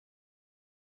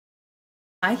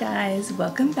Hi guys,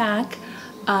 welcome back.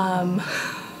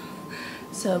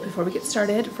 So before we get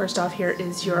started, first off, here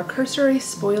is your cursory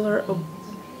spoiler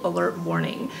alert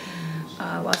warning.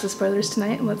 Lots of spoilers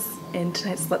tonight in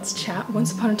tonight's Let's Chat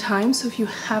Once Upon a Time. So if you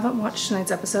haven't watched tonight's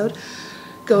episode,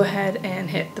 go ahead and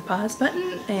hit the pause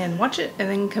button and watch it and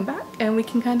then come back and we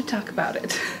can kind of talk about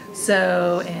it.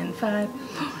 So in 5,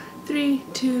 4, 3,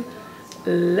 2,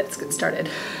 let's get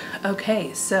started.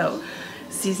 Okay, so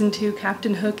Season 2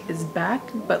 Captain Hook is back,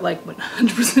 but like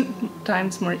 100%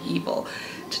 times more evil.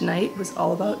 Tonight was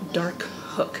all about Dark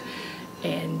Hook,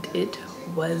 and it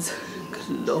was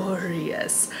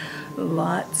glorious.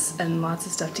 Lots and lots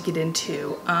of stuff to get into.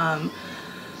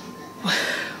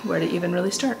 Where to even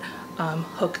really start?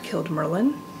 Hook killed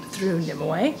Merlin, threw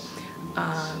Nimue.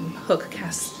 Hook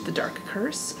cast the Dark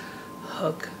Curse.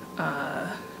 Hook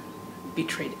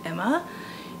betrayed Emma.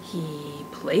 He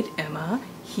played Emma.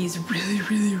 He's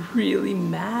really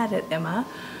mad at Emma.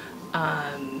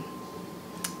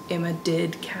 Emma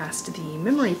did cast the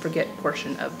memory forget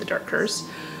portion of the Dark Curse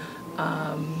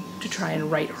to try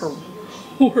and right her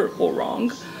horrible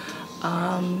wrong.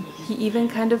 He even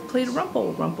kind of played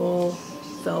Rumple. Rumple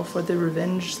fell for the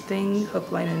revenge thing,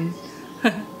 hook, line,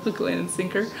 and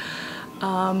sinker.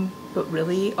 But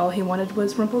really, all he wanted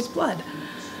was Rumple's blood.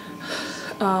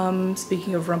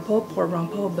 Speaking of Rumple, poor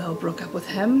Rumple, Belle broke up with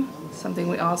him, something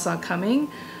we all saw coming.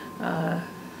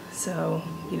 So,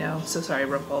 you know, so sorry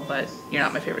Rumple, but you're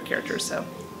not my favorite character, so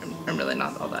I'm really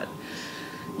not all that,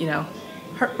 you know,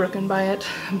 heartbroken by it.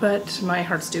 But my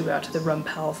hearts do go out to the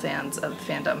Rumpel fans of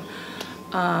the fandom.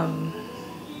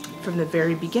 From the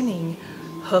very beginning,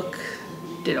 Hook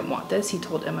didn't want this. He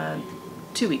told Emma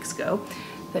 2 weeks ago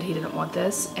that he didn't want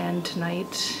this, and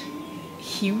tonight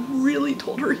he really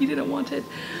told her he didn't want it.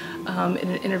 In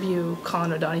an interview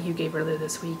Colin O'Donoghue gave earlier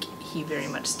this week, he very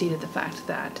much stated the fact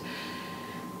that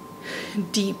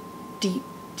deep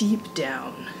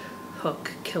down,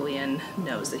 Hook, Killian,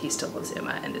 knows that he still loves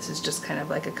Emma, and this is just kind of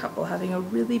like a couple having a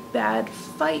really bad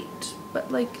fight,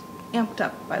 but like amped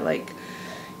up by, like,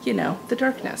 you know, the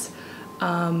darkness.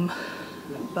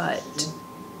 But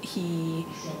he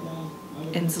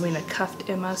and Selena cuffed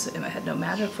Emma, so Emma had no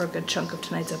magic for a good chunk of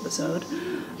tonight's episode.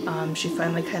 She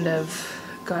finally kind of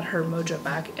got her mojo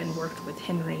back and worked with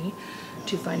Henry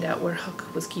to find out where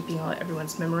Hook was keeping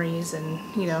everyone's memories, and,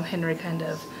 you know, Henry kind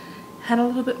of had a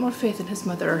little bit more faith in his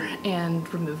mother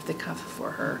and removed the cuff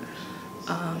for her.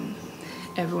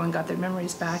 Everyone got their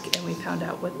memories back, and we found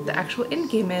out what the actual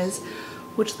endgame is,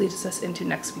 which leads us into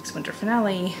next week's winter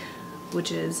finale,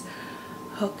 which is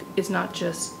Hook is not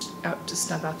just out to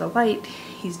snuff out the light,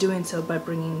 he's doing so by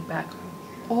bringing back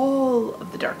all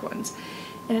of the Dark Ones.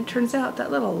 And it turns out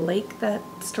that little lake that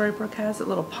Storybrooke has, that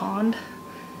little pond,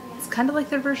 it's kind of like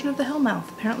their version of the Hellmouth.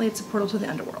 Apparently it's a portal to the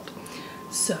underworld.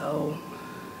 So,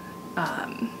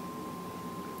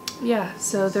 yeah,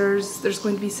 so there's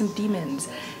going to be some demons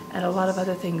and a lot of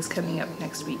other things coming up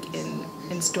next week in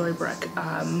Storybrooke.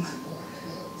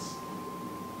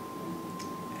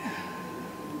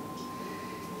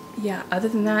 Yeah, other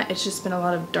than that, it's just been a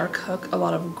lot of Dark Hook, a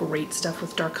lot of great stuff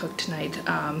with Dark Hook tonight.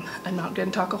 I'm not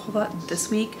going to talk a whole lot this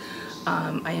week.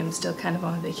 I am still kind of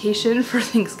on vacation for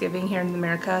Thanksgiving here in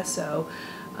America, so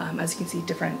as you can see,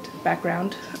 different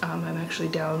background. I'm actually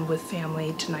down with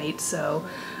family tonight, so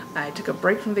I took a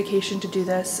break from vacation to do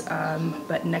this,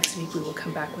 but next week we will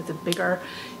come back with a bigger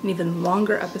and even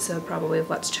longer episode probably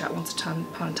of Let's Chat Once Upon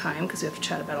a Time, because we have to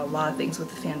chat about a lot of things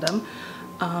with the fandom.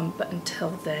 But until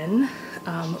then,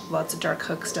 lots of Dark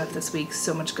Hook stuff this week,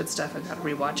 so much good stuff, I've got to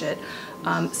rewatch it.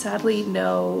 Sadly,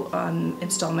 no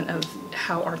installment of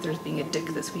How Arthur's Being a Dick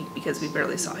this week, because we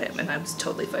barely saw him, and I was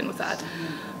totally fine with that.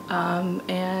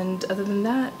 And other than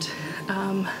that,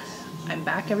 I'm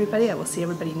back, everybody. I will see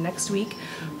everybody next week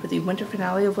for the winter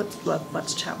finale of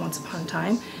Let's Chat Once Upon a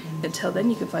Time. Until then,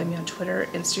 you can find me on Twitter,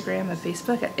 Instagram, and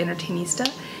Facebook at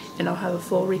Entertainista, and I'll have a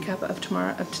full recap of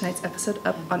tonight's episode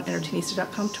up on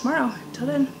Entertainista.com tomorrow. Until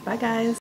then, bye guys.